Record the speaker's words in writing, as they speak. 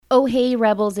Oh, hey,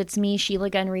 Rebels, it's me,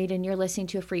 Sheila Gunn Reid, and you're listening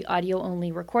to a free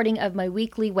audio-only recording of my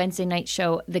weekly Wednesday night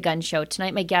show, The Gun Show.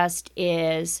 Tonight, my guest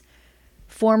is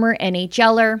former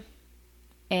NHLer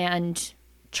and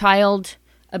child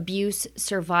abuse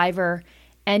survivor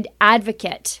and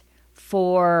advocate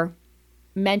for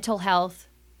mental health,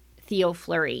 Theo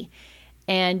Fleury.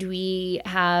 And we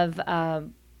have a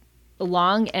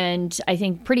long and I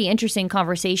think pretty interesting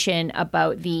conversation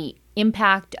about the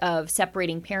impact of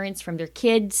separating parents from their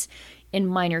kids in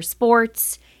minor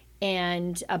sports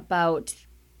and about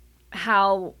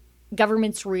how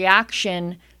government's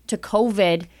reaction to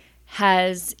COVID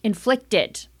has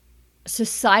inflicted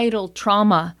societal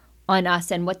trauma on us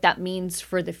and what that means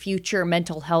for the future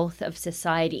mental health of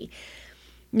society.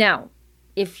 Now,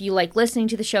 if you like listening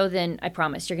to the show, then I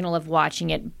promise you're going to love watching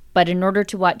it. But in order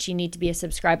to watch, you need to be a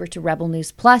subscriber to Rebel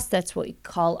News Plus. That's what we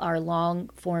call our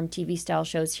long-form TV-style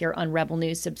shows here on Rebel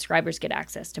News. Subscribers get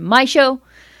access to my show,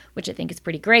 which I think is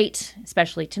pretty great,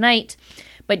 especially tonight.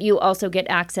 But you also get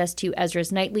access to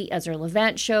Ezra's Nightly Ezra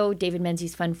Levant show, David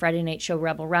Menzies' Fun Friday Night Show,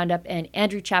 Rebel Roundup, and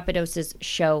Andrew Chapados'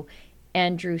 show,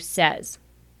 Andrew Says.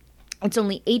 It's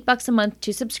only $8 a month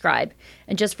to subscribe.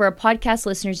 And just for our podcast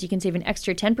listeners, you can save an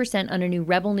extra 10% on a new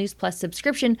Rebel News Plus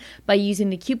subscription by using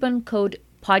the coupon code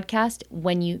podcast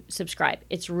when you subscribe.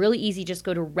 It's really easy. Just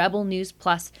go to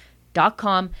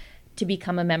rebelnewsplus.com to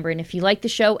become a member. And if you like the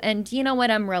show, and you know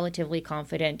what, I'm relatively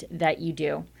confident that you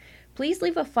do, please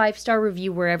leave a 5-star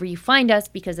review wherever you find us,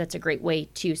 because that's a great way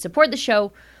to support the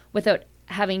show without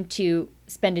having to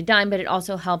spend a dime, but it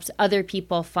also helps other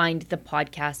people find the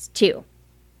podcast too.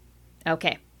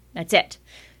 Okay, that's it.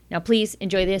 Now please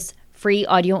enjoy this free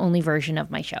audio-only version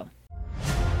of my show.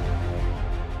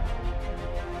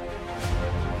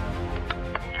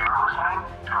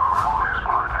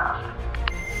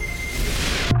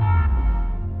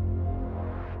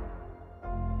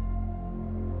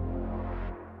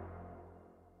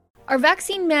 Are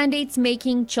vaccine mandates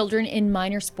making children in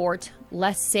minor sport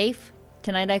less safe?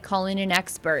 Tonight I call in an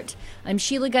expert. I'm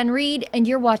Sheila Gunn Reid, and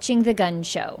you're watching The Gun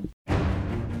Show.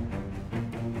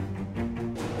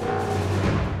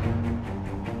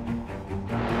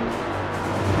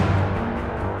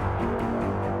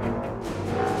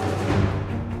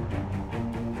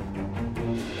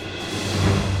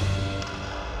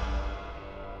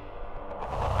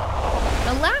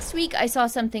 Last week, I saw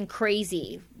something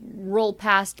crazy roll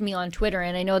past me on Twitter,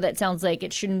 and I know that sounds like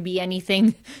it shouldn't be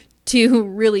anything to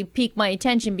really pique my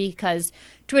attention because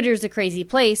Twitter is a crazy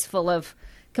place full of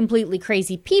completely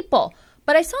crazy people.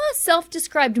 But I saw a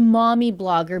self-described mommy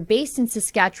blogger based in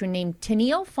Saskatchewan named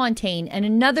Tennille Fontaine and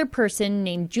another person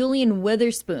named Julian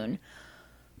Witherspoon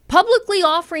publicly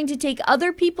offering to take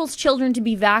other people's children to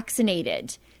be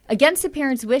vaccinated against the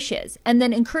parents' wishes and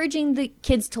then encouraging the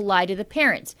kids to lie to the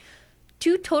parents.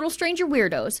 Two total stranger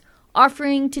weirdos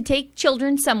offering to take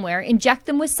children somewhere, inject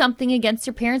them with something against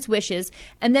their parents' wishes,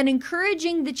 and then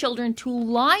encouraging the children to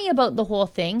lie about the whole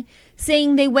thing,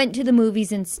 saying they went to the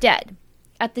movies instead.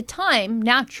 At the time,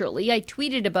 naturally, I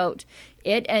tweeted about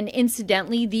it, and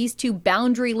incidentally, these two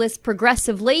boundaryless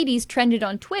progressive ladies trended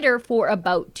on Twitter for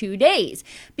about 2 days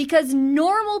because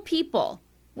normal people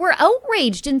were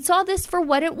outraged and saw this for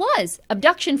what it was.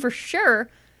 Abduction for sure,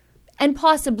 and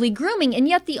possibly grooming. And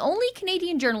yet the only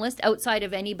Canadian journalist outside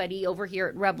of anybody over here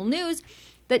at Rebel News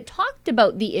that talked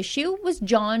about the issue was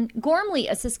John Gormley,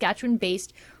 a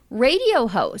Saskatchewan-based radio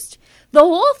host. The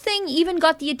whole thing even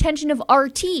got the attention of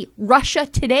RT, Russia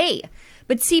Today.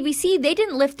 But CBC, they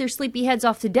didn't lift their sleepy heads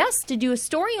off the desk to do a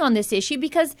story on this issue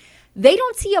because they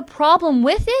don't see a problem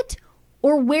with it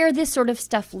or where this sort of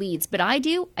stuff leads. But I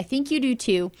do. I think you do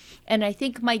too. And I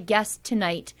think my guest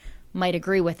tonight might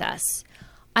agree with us.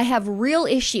 I have real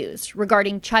issues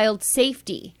regarding child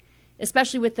safety,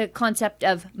 especially with the concept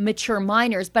of mature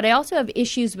minors, but I also have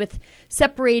issues with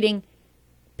separating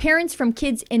parents from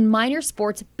kids in minor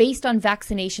sports based on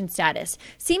vaccination status.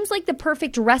 Seems like the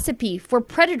perfect recipe for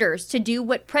predators to do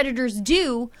what predators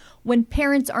do when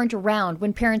parents aren't around,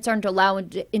 when parents aren't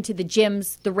allowed into the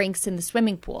gyms, the rinks, and the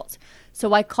swimming pools.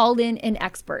 So I called in an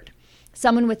expert,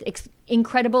 someone with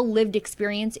incredible lived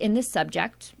experience in this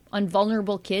subject on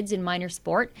vulnerable kids in minor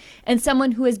sport, and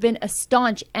someone who has been a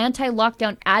staunch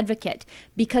anti-lockdown advocate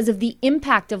because of the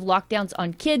impact of lockdowns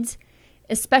on kids,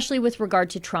 especially with regard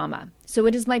to trauma. So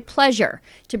it is my pleasure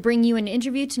to bring you an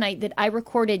interview tonight that I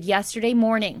recorded yesterday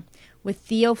morning with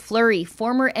Theo Fleury,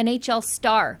 former NHL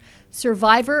star,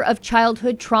 survivor of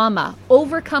childhood trauma,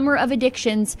 overcomer of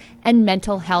addictions, and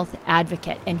mental health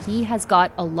advocate. And he has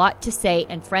got a lot to say.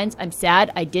 And friends, I'm sad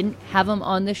I didn't have him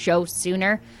on the show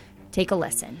sooner. Take a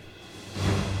listen.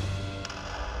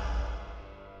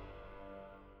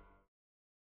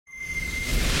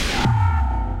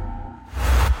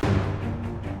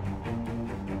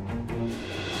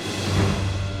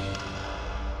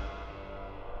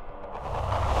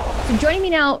 Joining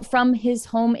me now from his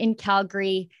home in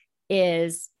Calgary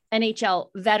is NHL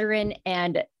veteran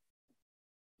and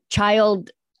child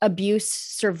abuse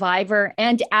survivor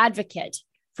and advocate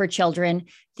for children,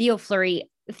 Theo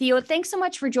Fleury. Theo, thanks so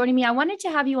much for joining me. I wanted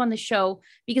to have you on the show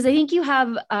because I think you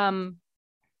have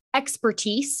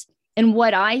expertise in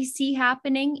what I see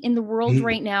happening in the world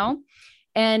right now.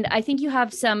 And I think you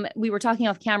have we were talking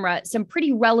off camera, some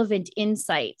pretty relevant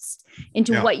insights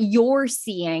into what you're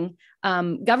seeing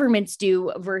governments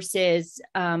do versus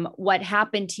what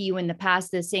happened to you in the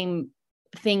past, the same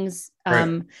things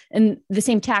and the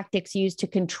same tactics used to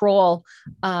control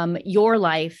your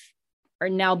life are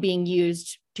now being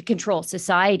used to control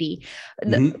society.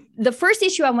 The first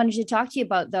issue I wanted to talk to you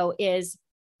about, though, is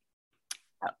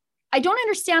I don't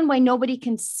understand why nobody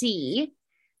can see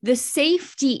the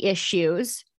safety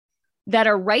issues that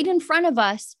are right in front of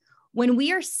us when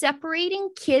we are separating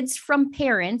kids from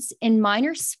parents in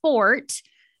minor sport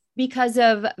because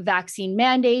of vaccine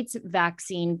mandates,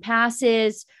 vaccine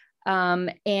passes,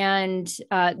 and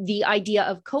the idea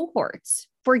of cohorts.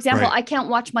 For example, I can't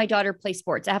watch my daughter play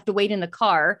sports. I have to wait in the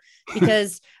car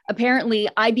because apparently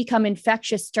I become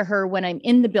infectious to her when I'm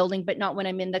in the building, but not when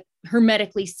I'm in the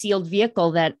hermetically sealed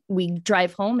vehicle that we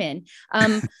drive home in.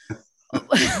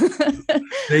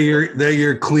 that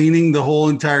you're cleaning the whole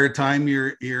entire time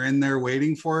you're in there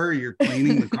waiting for her. You're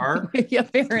cleaning the car.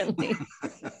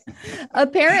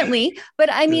 Apparently. But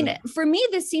I mean, for me,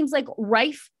 this seems like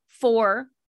rife for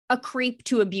a creep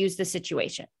to abuse the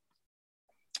situation.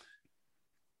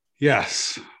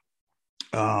 Yes.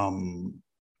 All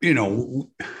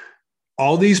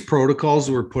these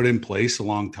protocols were put in place a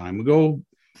long time ago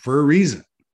for a reason,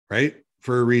 right?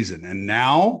 For a reason. And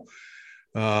now,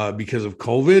 because of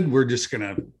COVID, we're just going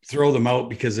to throw them out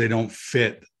because they don't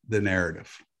fit the narrative,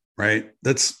 right?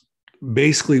 That's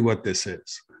basically what this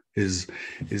is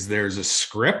there's a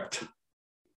script,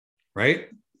 right?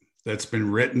 That's been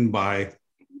written by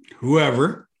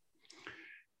whoever.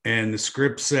 And the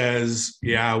script says,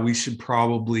 yeah, we should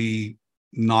probably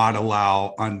not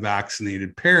allow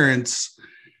unvaccinated parents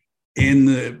in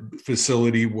the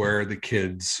facility where the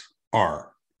kids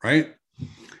are, right?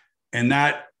 And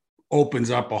that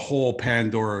opens up a whole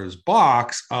Pandora's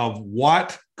box of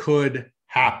what could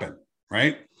happen,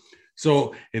 right?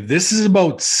 So if this is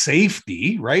about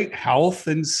safety, right? Health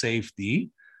and safety,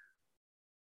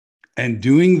 and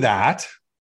doing that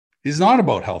is not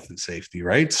about health and safety,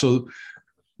 right? So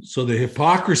the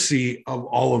hypocrisy of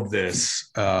all of this,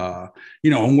 and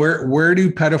where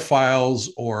do pedophiles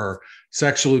or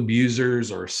sexual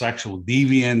abusers or sexual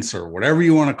deviants or whatever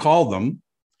you want to call them,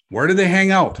 where do they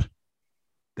hang out?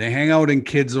 They hang out in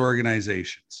kids'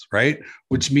 organizations, right?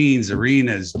 Which means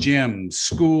arenas, gyms,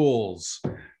 schools,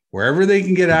 wherever they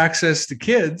can get access to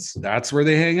kids, that's where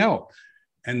they hang out.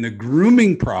 And the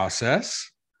grooming process,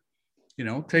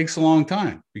 takes a long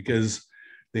time because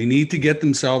they need to get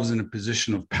themselves in a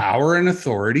position of power and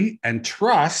authority and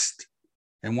trust.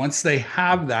 And once they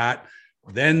have that,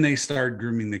 then they start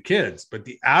grooming the kids. But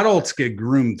the adults get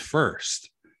groomed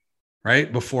first,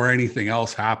 right? Before anything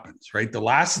else happens, right? The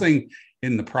last thing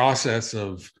in the process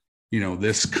of,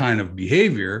 this kind of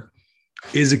behavior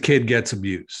is a kid gets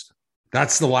abused.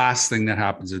 That's the last thing that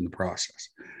happens in the process.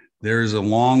 There's a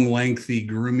long, lengthy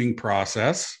grooming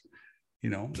process,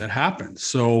 that happens.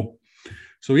 So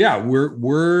yeah,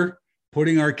 we're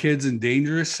putting our kids in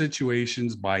dangerous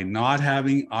situations by not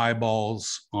having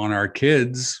eyeballs on our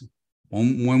kids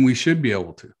when we should be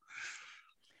able to.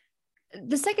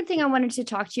 The second thing I wanted to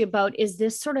talk to you about is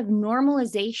this sort of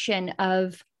normalization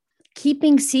of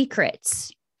keeping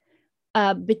secrets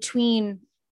between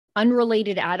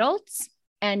unrelated adults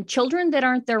and children that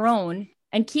aren't their own,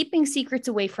 and keeping secrets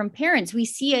away from parents. We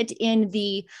see it in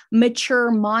the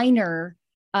mature minor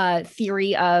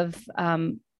theory of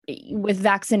with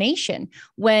vaccination,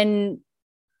 when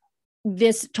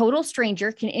this total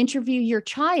stranger can interview your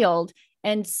child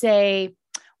and say,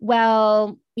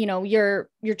 well, your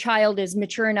child is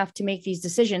mature enough to make these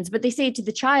decisions, but they say it to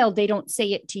the child. They don't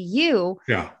say it to you.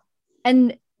 Yeah.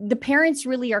 And the parents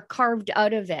really are carved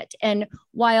out of it. And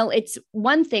while it's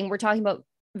one thing, we're talking about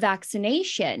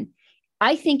vaccination,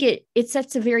 I think it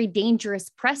sets a very dangerous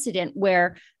precedent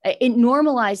where it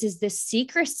normalizes this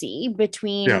secrecy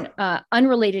between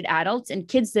unrelated adults and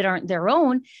kids that aren't their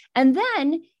own. And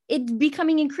then it's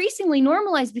becoming increasingly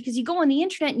normalized because you go on the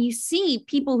internet and you see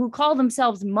people who call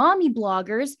themselves mommy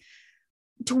bloggers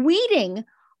tweeting,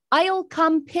 I'll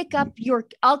come pick up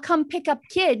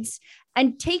kids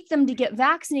and take them to get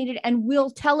vaccinated, and we'll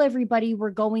tell everybody we're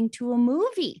going to a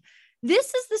movie.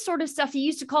 This is the sort of stuff you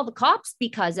used to call the cops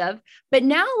because of, but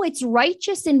now it's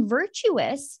righteous and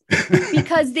virtuous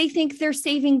because they think they're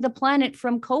saving the planet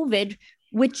from COVID,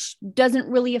 which doesn't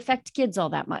really affect kids all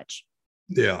that much.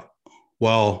 Yeah.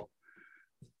 Well,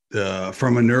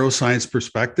 from a neuroscience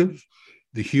perspective,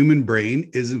 the human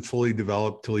brain isn't fully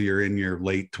developed till you're in your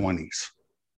late 20s.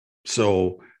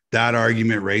 So that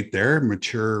argument right there,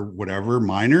 mature, whatever,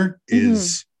 minor,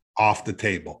 is off the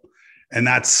table. And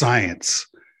that's science.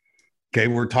 Okay,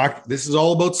 this is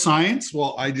all about science.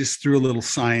 Well, I just threw a little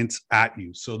science at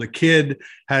you. So the kid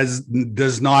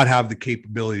does not have the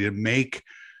capability to make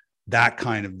that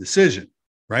kind of decision,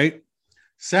 right?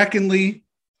 Secondly,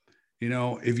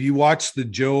 if you watch the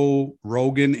Joe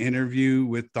Rogan interview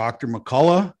with Dr.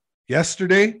 McCullough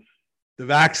yesterday, the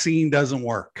vaccine doesn't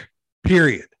work,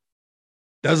 period.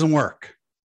 Doesn't work.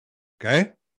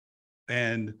 Okay.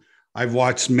 And I've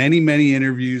watched many, many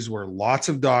interviews where lots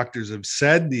of doctors have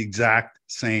said the exact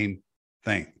same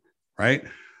thing, right?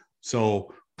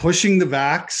 So pushing the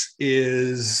vax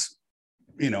is,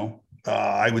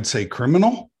 I would say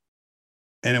criminal,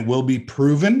 and it will be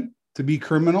proven to be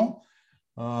criminal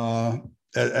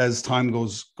as time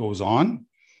goes on.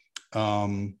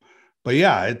 But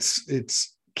yeah,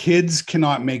 it's kids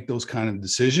cannot make those kind of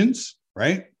decisions,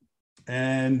 right?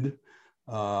 And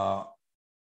I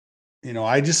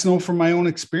just know from my own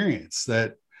experience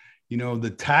that,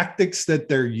 the tactics that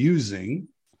they're using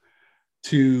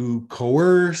to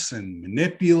coerce and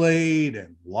manipulate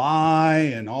and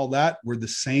lie and all that were the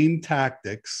same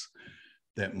tactics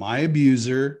that my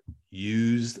abuser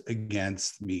used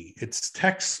against me. It's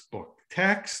textbook.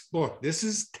 This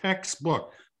is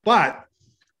textbook. But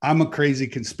I'm a crazy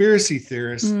conspiracy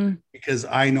theorist because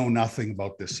I know nothing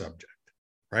about this subject,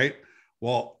 right?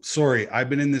 Well, sorry, I've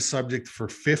been in this subject for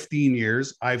 15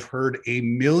 years. I've heard a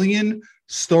million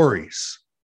stories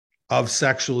of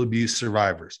sexual abuse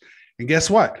survivors. And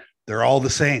guess what? They're all the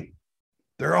same.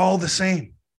 They're all the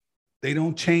same. They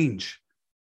don't change.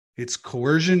 It's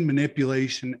coercion,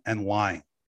 manipulation, and lying.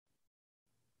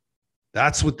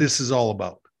 That's what this is all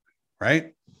about,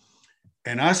 right?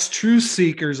 And us truth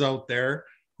seekers out there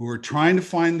who are trying to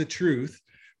find the truth,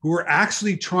 who are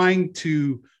actually trying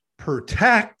to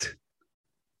protect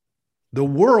the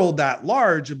world at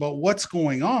large about what's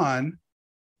going on,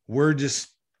 we're just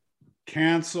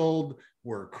canceled.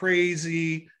 We're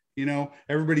crazy.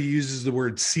 Everybody uses the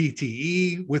word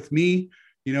CTE with me,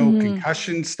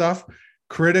 concussion stuff,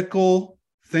 critical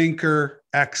thinker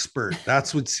expert.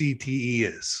 That's what CTE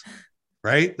is,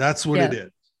 right? That's what it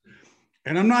is.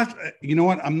 And I'm not,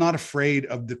 I'm not afraid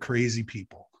of the crazy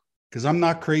people because I'm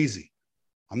not crazy.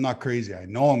 I'm not crazy. I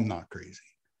know I'm not crazy.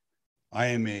 I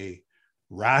am a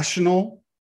rational,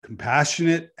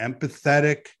 compassionate,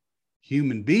 empathetic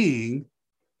human being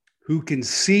who can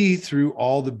see through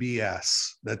all the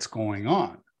BS that's going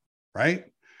on, right?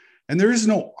 And there is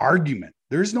no argument.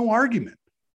 There's no argument.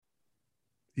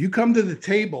 You come to the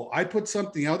table, I put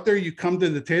something out there, you come to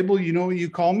the table, you know what you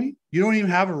call me? You don't even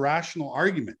have a rational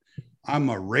argument. I'm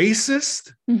a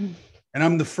racist, and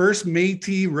I'm the first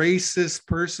Métis racist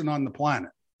person on the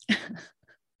planet,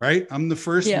 right? I'm the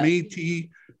first Métis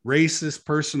racist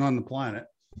person on the planet.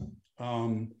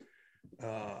 I'm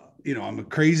a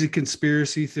crazy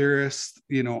conspiracy theorist,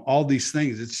 all these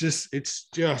things. It's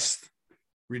just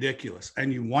ridiculous.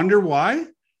 And you wonder why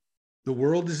the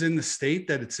world is in the state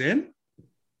that it's in?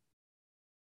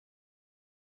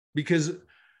 Because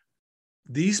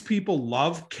these people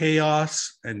love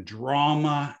chaos and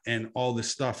drama and all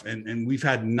this stuff. And we've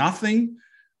had nothing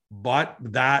but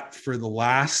that for the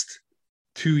last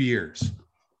 2 years,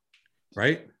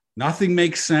 right? Nothing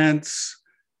makes sense.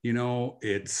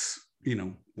 It's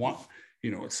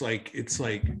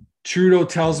like Trudeau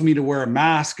tells me to wear a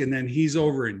mask, and then he's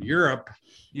over in Europe,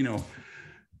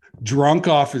 drunk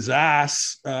off his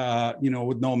ass,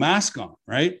 with no mask on,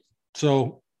 right?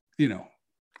 So,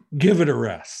 give it a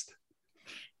rest.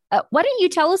 Why don't you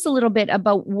tell us a little bit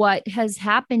about what has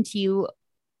happened to you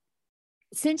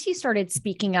since you started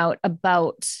speaking out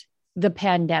about the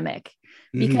pandemic?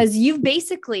 Because you've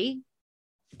basically,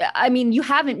 you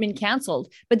haven't been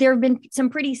canceled, but there have been some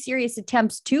pretty serious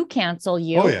attempts to cancel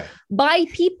you by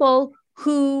people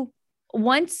who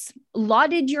once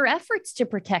lauded your efforts to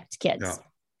protect kids. Yeah.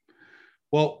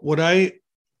 Well, what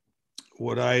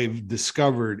I've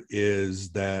discovered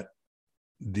is that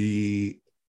the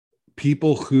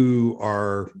people who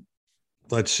are,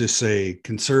 let's just say,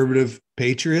 conservative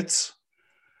patriots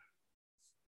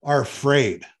are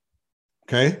afraid.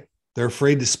 Okay. They're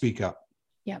afraid to speak up.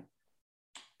 Yeah.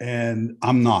 And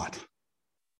I'm not,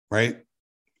 right.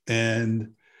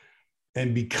 And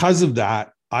because of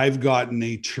that, I've gotten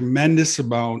a tremendous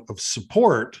amount of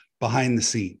support behind the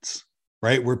scenes,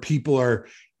 right? Where people are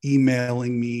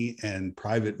emailing me and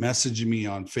private messaging me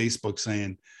on Facebook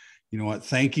saying, you know what,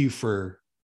 thank you for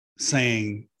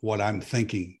saying what I'm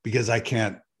thinking, because I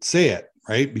can't say it,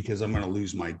 right? Because I'm going to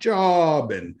lose my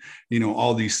job and, you know,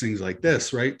 all these things like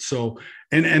this, right? So,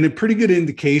 and a pretty good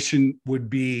indication would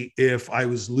be if I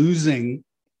was losing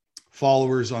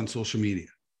followers on social media.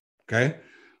 Okay.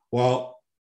 Well,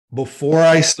 before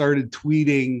I started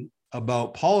tweeting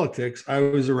about politics, I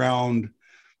was around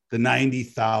the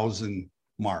 90,000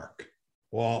 mark.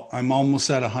 Well, I'm almost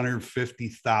at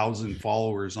 150,000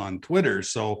 followers on Twitter.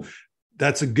 So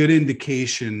that's a good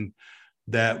indication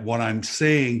that what I'm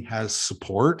saying has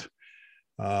support,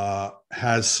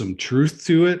 has some truth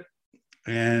to it.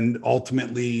 And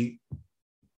ultimately,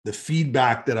 the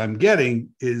feedback that I'm getting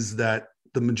is that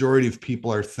the majority of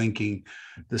people are thinking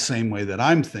the same way that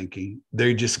I'm thinking.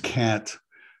 They just can't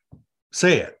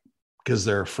say it because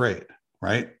they're afraid,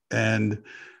 right? And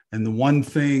the one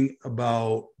thing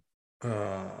about, you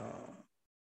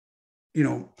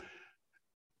know,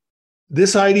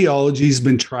 this ideology has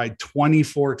been tried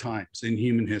 24 times in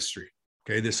human history.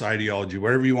 Okay, this ideology,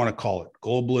 whatever you want to call it,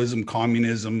 globalism,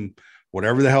 communism,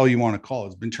 whatever the hell you want to call it,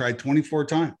 it's been tried 24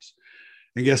 times.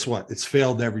 And guess what? It's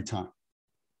failed every time.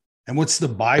 And what's the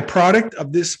byproduct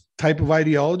of this type of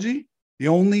ideology? The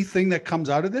only thing that comes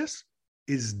out of this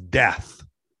is death.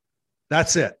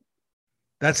 That's it.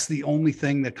 That's the only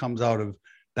thing that comes out of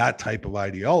that type of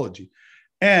ideology.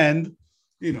 And,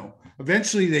 you know,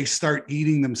 eventually they start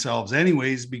eating themselves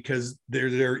anyways, because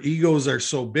their egos are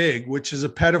so big, which is a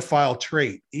pedophile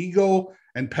trait. Ego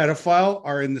and pedophile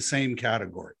are in the same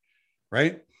category,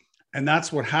 right? And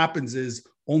that's what happens is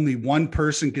only one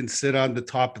person can sit on the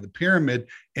top of the pyramid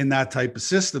in that type of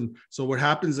system. So what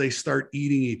happens, they start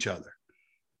eating each other.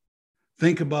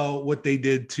 Think about what they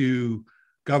did to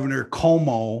Governor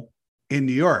Cuomo in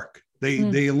New York.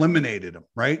 They eliminated him,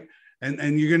 right?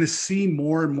 And you're going to see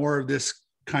more and more of this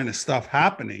kind of stuff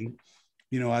happening,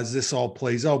 you know, as this all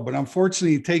plays out. But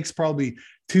unfortunately, it takes probably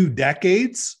 2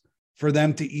 decades for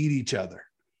them to eat each other.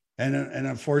 And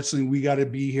unfortunately, we got to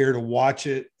be here to watch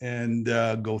it and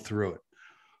go through it.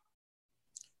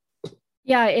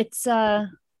 Yeah, it's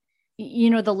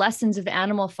you know, the lessons of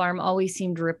Animal Farm always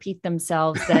seem to repeat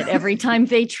themselves, that every time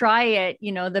they try it,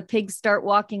 you know, the pigs start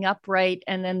walking upright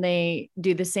and then they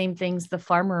do the same things the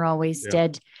farmer always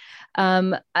did.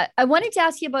 I wanted to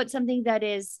ask you about something that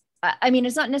is, I mean,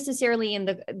 it's not necessarily in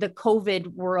the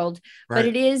COVID world, right, but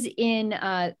it is in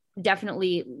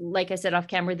definitely, like I said off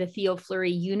camera, the Theo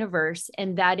Fleury universe,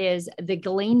 and that is the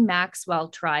Ghislaine Maxwell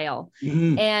trial.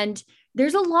 Mm-hmm. And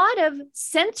there's a lot of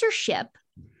censorship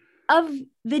of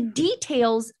the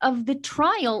details of the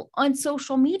trial on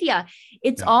social media.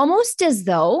 It's almost as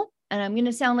though, and I'm going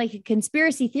to sound like a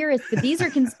conspiracy theorist, but these are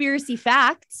conspiracy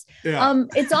facts.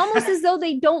 It's almost as though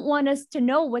they don't want us to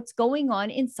know what's going on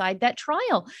inside that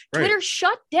trial. Right. Twitter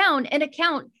shut down an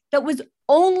account that was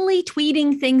only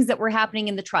tweeting things that were happening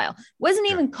in the trial. It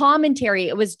wasn't even commentary.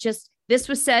 It was just, this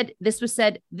was said, this was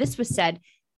said, this was said.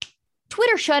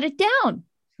 Twitter shut it down.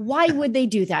 Why would they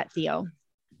do that, Theo?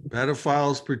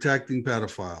 Pedophiles protecting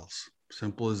pedophiles.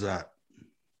 Simple as that.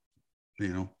 You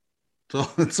know, so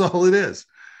that's all it is.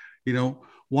 You know,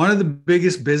 one of the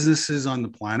biggest businesses on the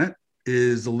planet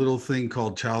is a little thing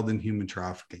called child and human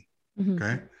trafficking. Mm-hmm.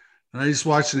 Okay. And I just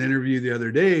watched an interview the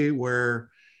other day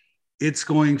where it's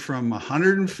going from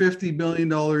 $150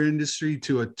 billion industry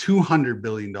to a $200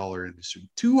 billion industry.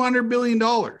 $200 billion.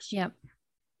 Yep.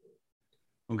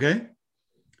 Okay.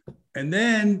 And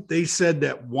then they said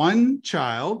that one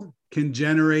child can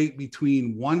generate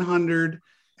between $100,000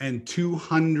 and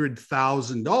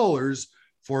 $200,000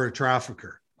 for a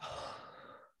trafficker.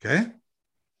 Okay.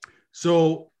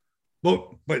 So,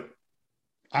 but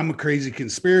I'm a crazy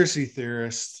conspiracy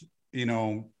theorist, you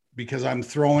know, because I'm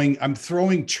throwing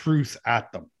truth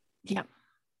at them. Yeah.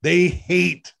 They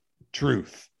hate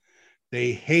truth.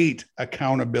 They hate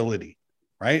accountability,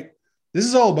 right? This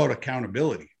is all about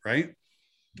accountability, right?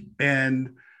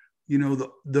 And, you know,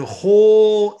 the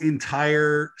whole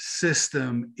entire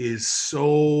system is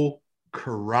so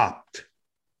corrupt.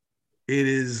 It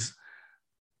is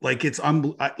like,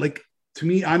 like, to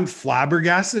me, I'm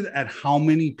flabbergasted at how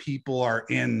many people are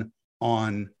in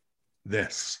on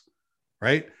this,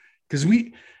 right? Because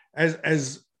we,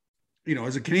 as you know,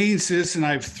 as a Canadian citizen,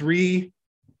 I have three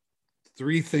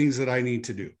things that I need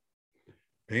to do: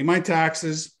 pay my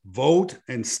taxes, vote,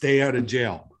 and stay out of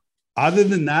jail. Other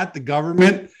than that, the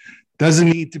government doesn't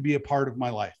need to be a part of my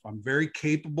life. I'm very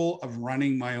capable of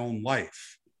running my own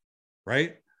life,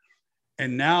 right?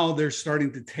 And now they're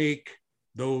starting to take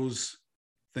those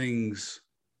things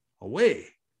away,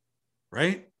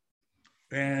 right?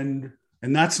 And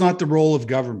that's not the role of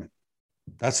government.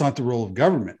 That's not the role of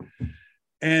government.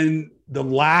 And the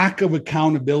lack of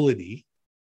accountability,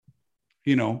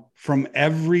 from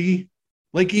every,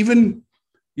 like even,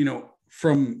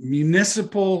 from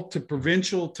municipal to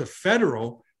provincial to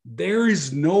federal, there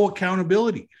is no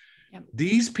accountability. Yep.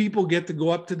 These people get to go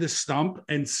up to the stump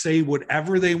and say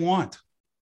whatever they want.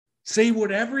 Say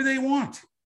whatever they want.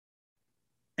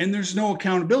 And there's no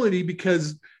accountability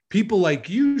because people like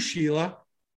you, Sheila,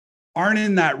 aren't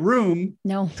in that room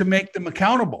to make them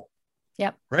accountable.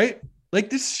 Yep. Right? Like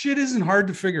this shit isn't hard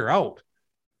to figure out.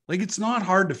 Like it's not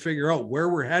hard to figure out where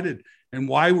we're headed and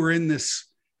why we're in this,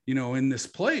 in this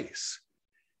place.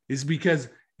 Is because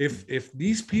if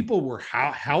these people were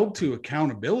held to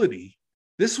accountability,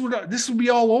 this would be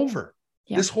all over.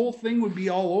 Yep. This whole thing would be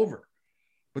all over.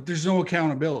 But there's no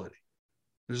accountability.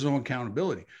 There's no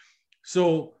accountability.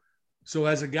 So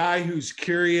as a guy who's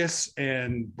curious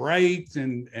and bright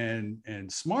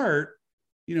and smart,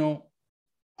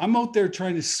 I'm out there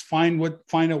trying to find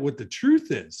out what the truth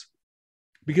is,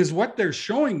 because what they're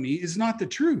showing me is not the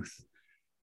truth.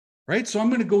 Right. So I'm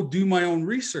going to go do my own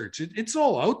research. It's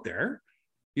all out there.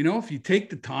 If you take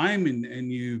the time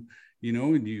and you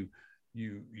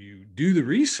do the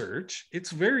research,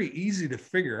 it's very easy to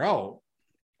figure out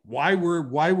why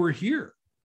we're here.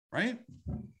 Right.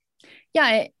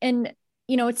 Yeah. And,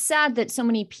 it's sad that so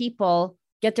many people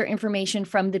get their information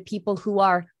from the people who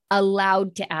are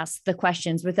allowed to ask the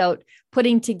questions without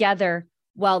putting together,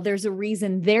 well, there's a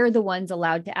reason they're the ones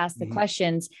allowed to ask the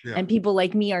questions, and people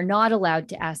like me are not allowed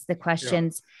to ask the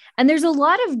questions. And there's a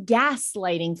lot of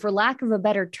gaslighting, for lack of a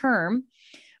better term.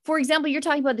 For example, you're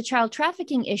talking about the child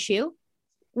trafficking issue.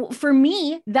 For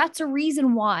me, that's a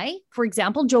reason why, for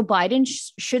example, Joe Biden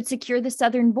should secure the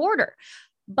southern border.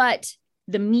 But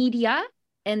the media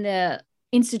and the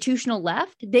institutional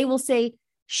left, they will say,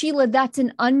 Sheila, that's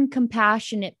an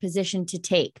uncompassionate position to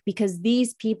take because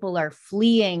these people are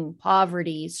fleeing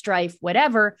poverty, strife,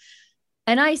 whatever.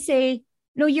 And I say,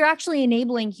 no, you're actually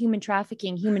enabling human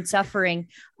trafficking, human suffering,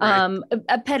 a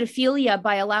pedophilia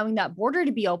by allowing that border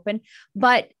to be open.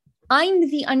 But I'm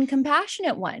the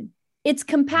uncompassionate one. It's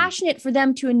compassionate for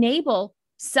them to enable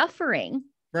suffering.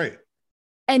 Right.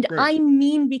 And I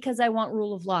mean, because I want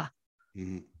rule of law.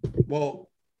 Mm-hmm. Well,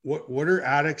 what are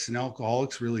addicts and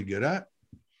alcoholics really good at?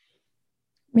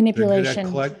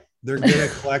 Manipulation. They're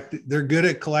good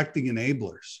at collecting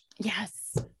enablers.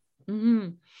 Yes. Mm-hmm.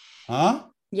 Huh?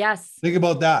 Yes. Think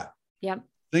about that. Yep.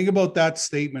 Think about that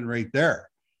statement right there.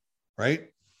 Right?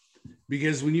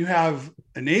 Because when you have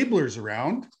enablers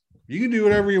around, you can do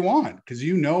whatever you want because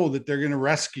you know that they're going to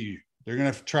rescue you. They're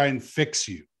going to try and fix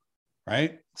you.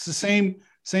 Right? It's the same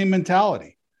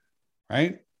mentality.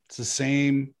 Right? It's the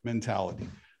same mentality.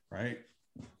 Right?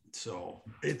 So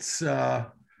it's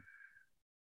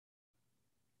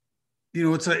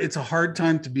it's a hard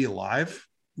time to be alive,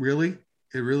 really.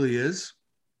 It really is.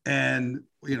 And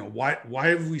why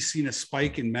have we seen a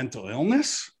spike in mental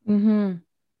illness? Mm-hmm.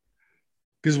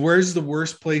 Because where's the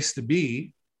worst place to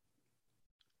be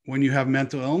when you have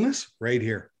mental illness? Right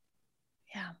here.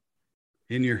 Yeah.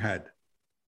 In your head.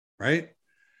 Right?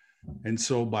 And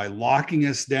so by locking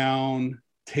us down,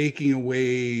 taking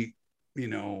away,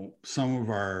 some of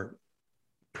our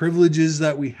privileges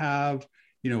that we have,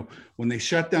 when they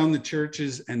shut down the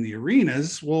churches and the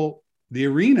arenas, well, the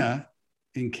arena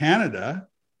in Canada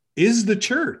is the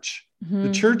church,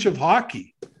 the church of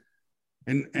hockey.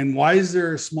 And why is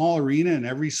there a small arena in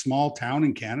every small town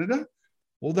in Canada?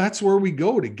 Well, that's where we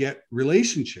go to get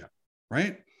relationship,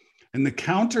 right? And the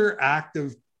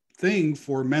counteractive thing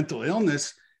for mental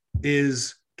illness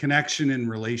is connection and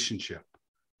relationship,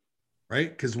 right?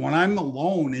 Because when I'm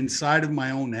alone inside of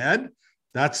my own head,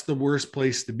 that's the worst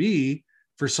place to be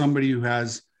for somebody who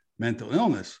has mental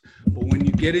illness. But when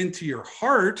you get into your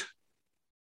heart,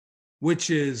 which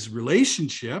is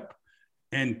relationship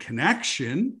and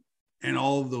connection and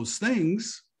all of those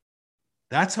things,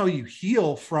 that's how you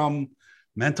heal from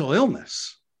mental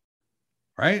illness,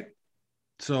 right?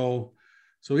 So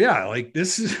yeah, like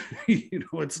this is,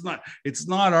 it's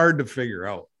not hard to figure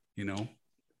out,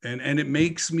 and it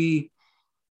makes me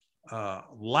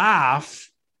laugh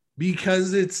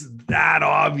because it's that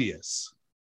obvious.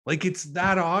 Like it's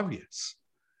that obvious.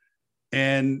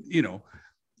 And,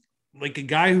 like a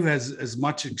guy who has as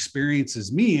much experience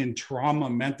as me in trauma,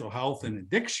 mental health, and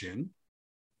addiction,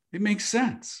 it makes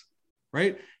sense,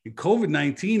 right? And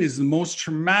COVID-19 is the most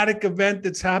traumatic event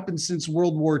that's happened since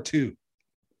World War II.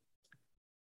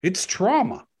 It's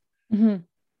trauma. Mm-hmm.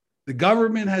 The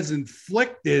government has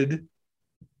inflicted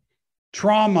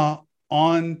trauma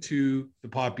onto the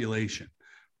population,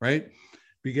 right?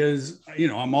 Because,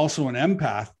 I'm also an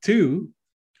empath too.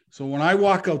 So when I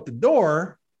walk out the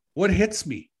door, what hits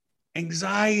me?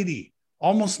 Anxiety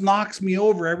almost knocks me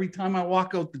over every time I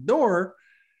walk out the door.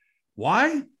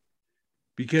 Why?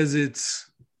 Because it's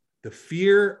the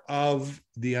fear of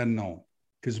the unknown,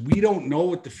 because we don't know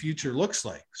what the future looks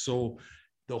like. So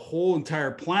the whole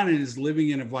entire planet is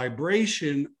living in a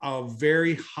vibration of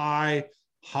very high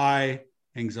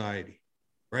anxiety,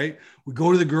 right? We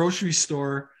go to the grocery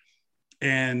store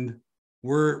and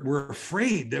we're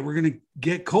afraid that we're going to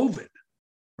get COVID,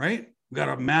 right? We got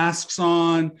our masks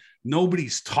on.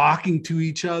 Nobody's talking to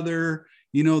each other.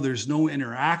 There's no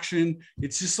interaction.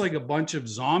 It's just like a bunch of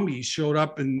zombies showed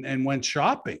up and went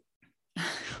shopping.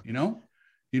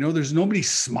 There's nobody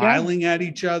smiling at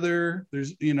each other.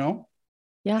 There's,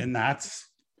 and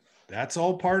that's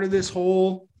all part of this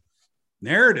whole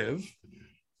narrative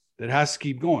that has to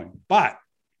keep going. But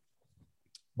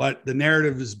the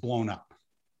narrative is blown up.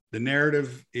 The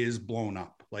narrative is blown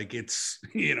up. Like it's,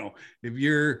 if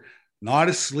you're not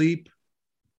asleep,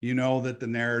 that the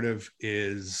narrative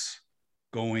is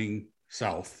going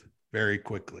south very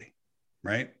quickly,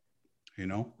 right?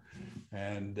 And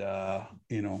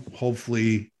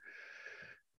hopefully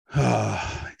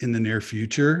in the near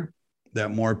future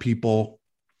that more people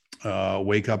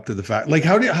wake up to the fact. Like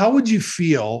how would you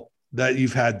feel that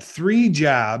you've had 3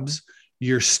 jabs,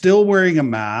 you're still wearing a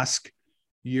mask,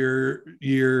 you're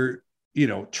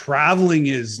traveling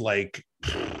is like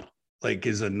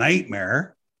is a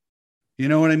nightmare, you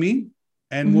know what I mean?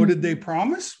 And what did they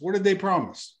promise?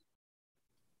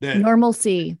 That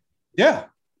normalcy. Yeah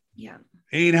Yeah.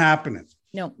 Ain't happening.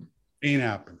 No. Ain't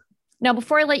happening. Now,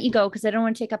 before I let you go, because I don't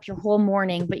want to take up your whole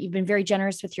morning, but you've been very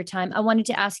generous with your time, I wanted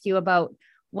to ask you about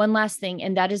one last thing,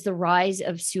 and that is the rise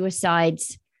of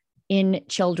suicides in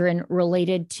children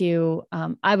related to,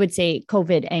 I would say,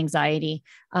 COVID anxiety.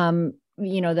 The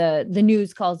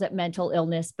news calls it mental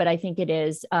illness, but I think it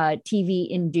is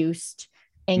TV-induced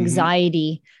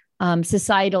anxiety,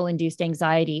 societal-induced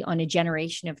anxiety on a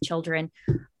generation of children.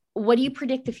 What do you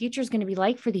predict the future is going to be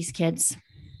like for these kids?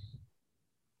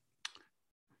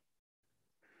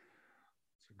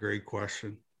 It's a great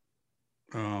question.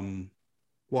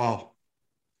 Well,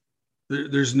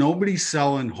 there's nobody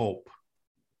selling hope.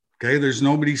 Okay. There's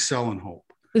nobody selling hope.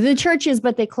 The churches,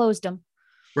 but they closed them.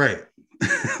 Right.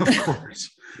 Of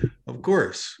course. Of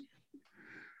course.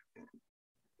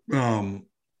 And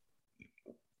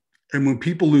when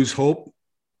people lose hope,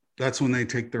 that's when they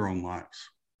take their own lives.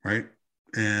 Right.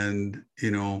 And,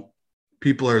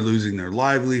 people are losing their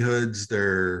livelihoods.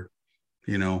 They're,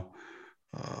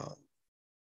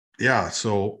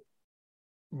 So,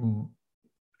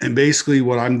 and basically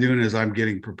what I'm doing is I'm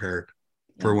getting prepared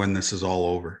for when this is all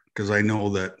over. Cause I know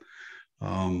that,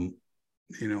 I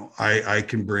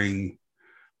can bring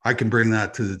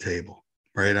that to the table,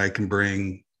 right? I can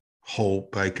bring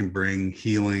hope. I can bring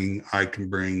healing. I can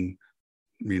bring,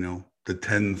 the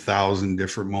 10,000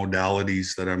 different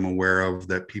modalities that I'm aware of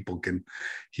that people can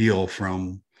heal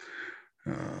from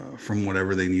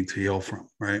whatever they need to heal from.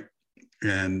 Right.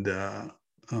 And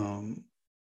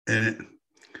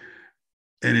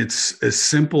it's as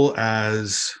simple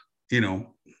as, you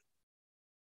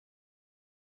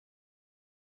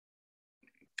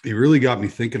really got me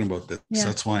thinking about this. Yeah.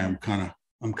 That's why I'm kind of,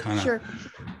 sure.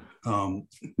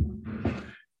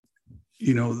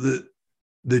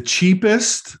 The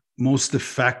cheapest, most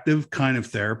effective kind of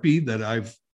therapy that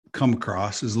I've come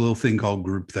across is a little thing called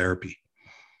group therapy,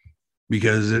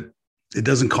 because it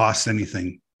doesn't cost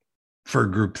anything for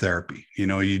group therapy.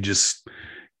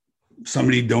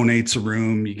 Somebody donates a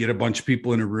room, you get a bunch of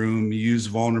people in a room, you use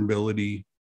vulnerability,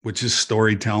 which is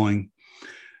storytelling.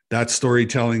 That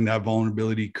storytelling, that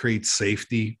vulnerability creates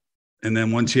safety. And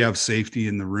then once you have safety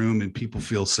in the room and people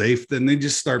feel safe, then they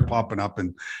just start popping up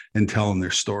and telling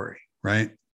their story.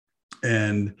 Right.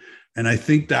 And I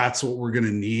think that's what we're going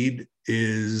to need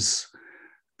is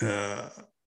coming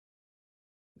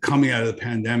out of the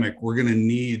pandemic. We're going to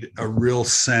need a real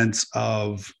sense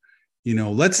of,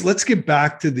 let's get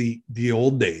back to the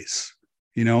old days,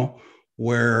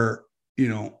 where,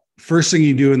 first thing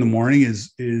you do in the morning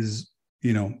is,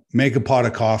 make a pot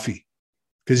of coffee,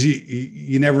 because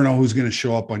you never know who's going to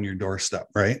show up on your doorstep.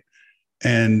 Right.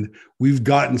 And we've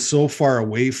gotten so far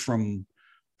away from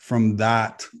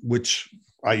that, which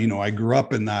I grew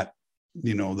up in that,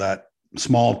 that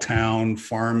small town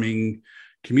farming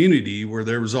community where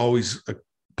there was always a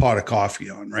pot of coffee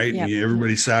on, right? Yep. And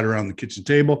everybody sat around the kitchen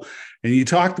table and you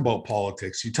talked about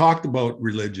politics, you talked about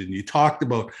religion, you talked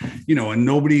about, and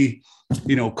nobody,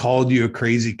 called you a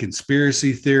crazy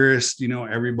conspiracy theorist.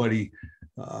 Everybody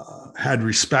had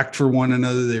respect for one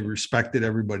another. They respected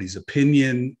everybody's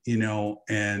opinion,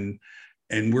 and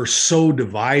we're so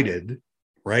divided,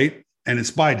 right? And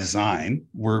it's by design.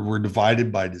 We're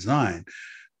divided by design,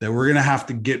 that we're going to have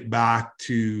to get back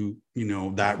to,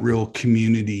 that real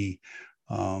community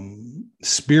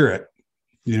spirit,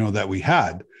 that we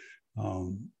had.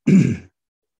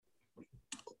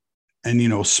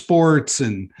 And, sports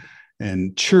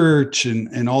and church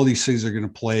and all these things are going to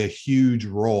play a huge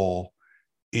role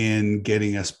in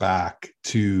getting us back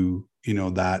to,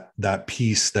 that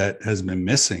piece that has been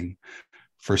missing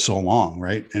for so long.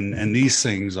 Right. And these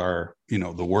things are,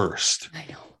 the worst. I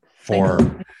know. For,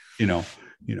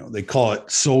 they call it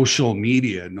social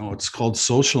media. No, it's called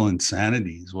social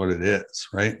insanity is what it is.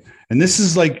 Right. And this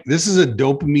is a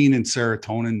dopamine and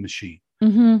serotonin machine.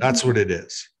 Mm-hmm. That's what it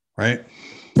is. Right.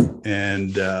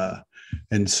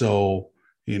 And so,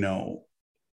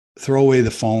 throw away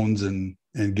the phones and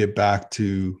get back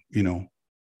to,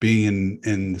 being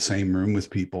in the same room with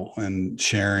people and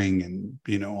sharing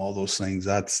and, all those things.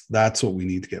 That's what we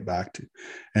need to get back to.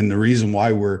 And the reason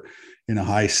why we're in a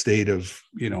high state of,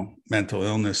 mental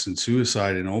illness and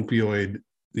suicide and opioid,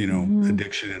 Mm-hmm.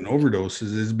 addiction and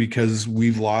overdoses is because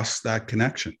we've lost that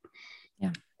connection.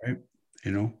 Yeah. Right.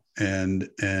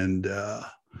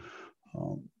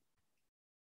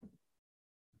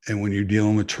 And when you're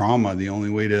dealing with trauma, the only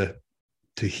way to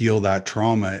heal that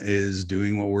trauma is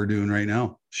doing what we're doing right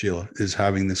now, Sheila, is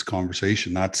having this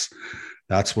conversation. That's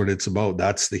what it's about.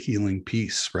 That's the healing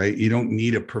piece, right? You don't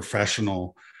need a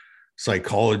professional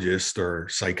psychologist or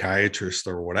psychiatrist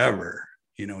or whatever.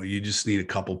 You just need a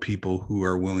couple people who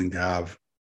are willing to have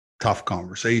tough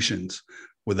conversations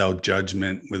without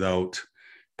judgment,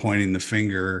 pointing the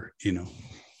finger,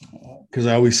 because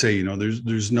I always say,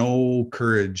 there's no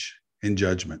courage in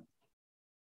judgment.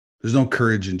 There's no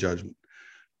courage in judgment,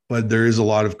 but there is a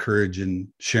lot of courage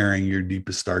in sharing your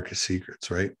deepest, darkest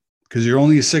secrets, right? Because you're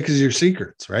only as sick as your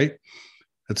secrets, right?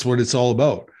 That's what it's all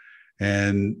about.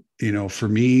 And, for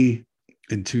me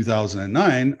in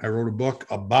 2009, I wrote a book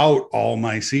about all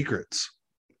my secrets.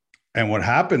 And what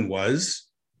happened was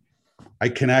I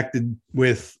connected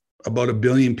with about 1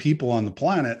 billion people on the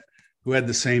planet who had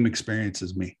the same experience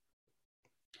as me,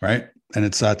 right? And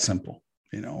it's that simple.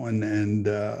 And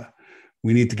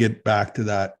we need to get back to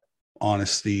that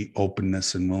honesty,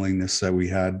 openness, and willingness that we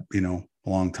had, a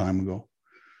long time ago.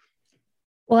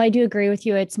 Well, I do agree with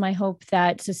you. It's my hope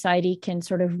that society can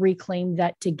sort of reclaim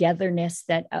that togetherness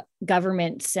that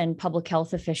governments and public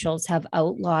health officials have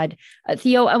outlawed.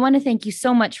 Theo, I want to thank you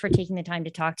so much for taking the time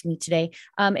to talk to me today.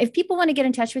 If people want to get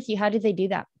in touch with you, how do they do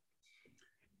that?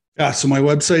 Yeah, so my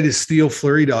website is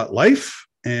theofleury.life.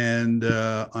 And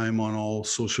I'm on all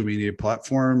social media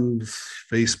platforms,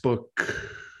 Facebook,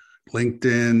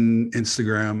 LinkedIn,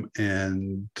 Instagram,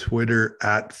 and Twitter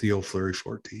at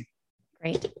TheoFleury14.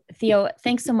 Great. Theo,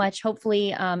 thanks so much.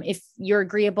 Hopefully, if you're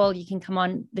agreeable, you can come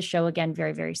on the show again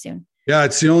very, very soon. Yeah,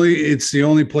 it's the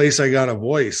only place I got a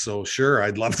voice. So sure,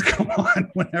 I'd love to come on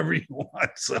whenever you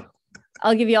want. So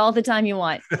I'll give you all the time you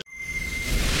want.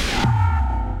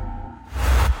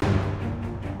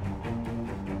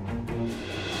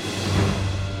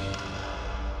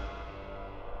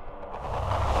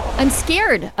 I'm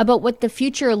scared about what the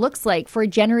future looks like for a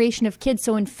generation of kids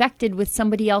so infected with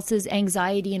somebody else's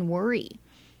anxiety and worry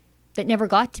that never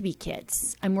got to be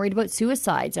kids. I'm worried about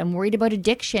suicides. I'm worried about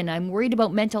addiction. I'm worried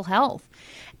about mental health.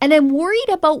 And I'm worried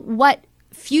about what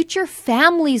future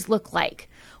families look like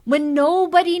when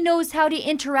nobody knows how to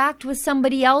interact with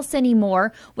somebody else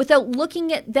anymore without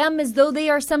looking at them as though they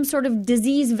are some sort of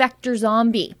disease vector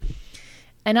zombie.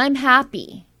 And I'm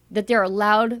happy that there are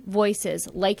loud voices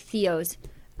like Theo's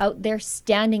out there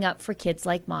standing up for kids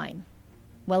like mine.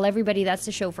 Well, everybody, that's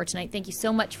the show for tonight. Thank you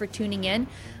so much for tuning in.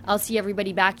 I'll see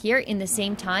everybody back here in the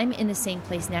same time, in the same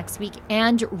place next week.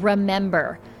 And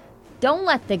remember, don't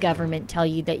let the government tell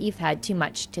you that you've had too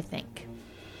much to think.